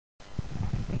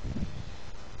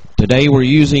Today we're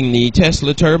using the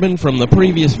Tesla turbine from the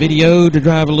previous video to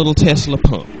drive a little Tesla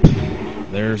pump.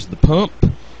 There's the pump.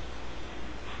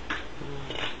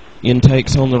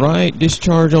 Intakes on the right,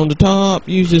 discharge on the top.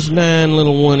 Uses 9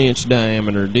 little 1-inch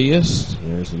diameter discs.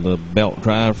 There's the belt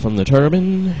drive from the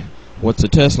turbine. What's a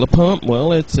Tesla pump?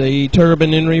 Well, it's a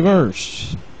turbine in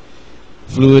reverse.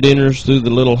 Fluid enters through the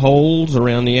little holes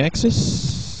around the axis.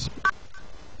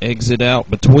 Exit out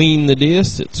between the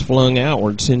discs. It's flung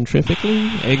outward centrifugally.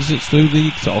 Exits through the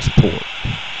exhaust port.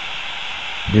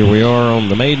 Here we are on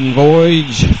the maiden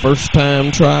voyage. First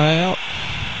time tryout.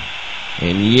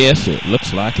 And yes, it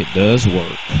looks like it does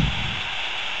work.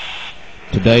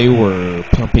 Today we're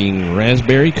pumping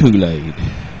raspberry Kool-Aid.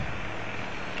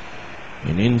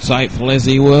 And insightful as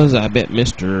he was, I bet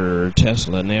Mr.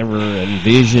 Tesla never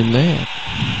envisioned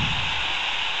that.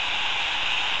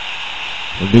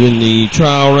 We're doing the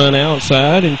trial run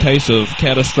outside in case of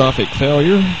catastrophic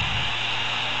failure.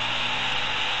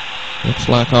 Looks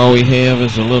like all we have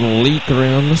is a little leak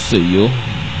around the seal.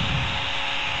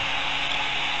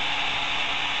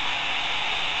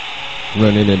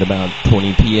 Running at about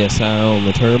 20 psi on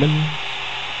the turbine.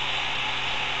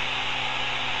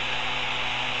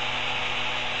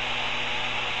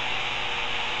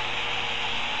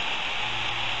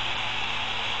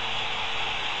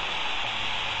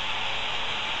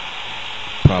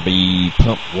 Probably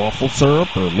pump waffle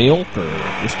syrup or milk or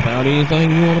just about anything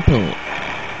you want to pump.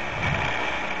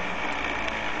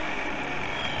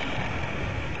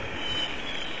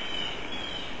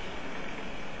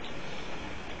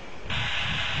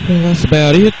 Well, that's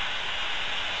about it.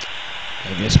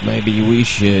 I guess maybe we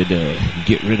should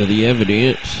get rid of the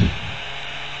evidence.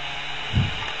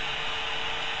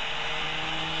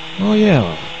 Oh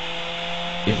yeah.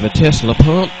 If a Tesla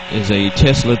pump is a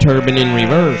Tesla turbine in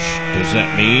reverse, does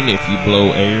that mean if you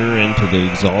blow air into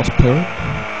the exhaust port,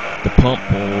 the pump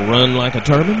will run like a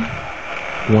turbine?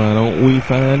 Why don't we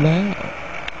find out?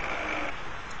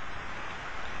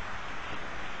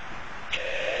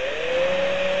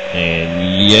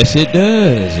 And yes, it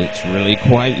does. It's really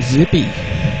quite zippy.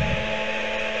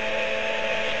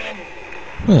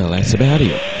 Well, that's about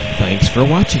it. Thanks for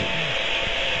watching.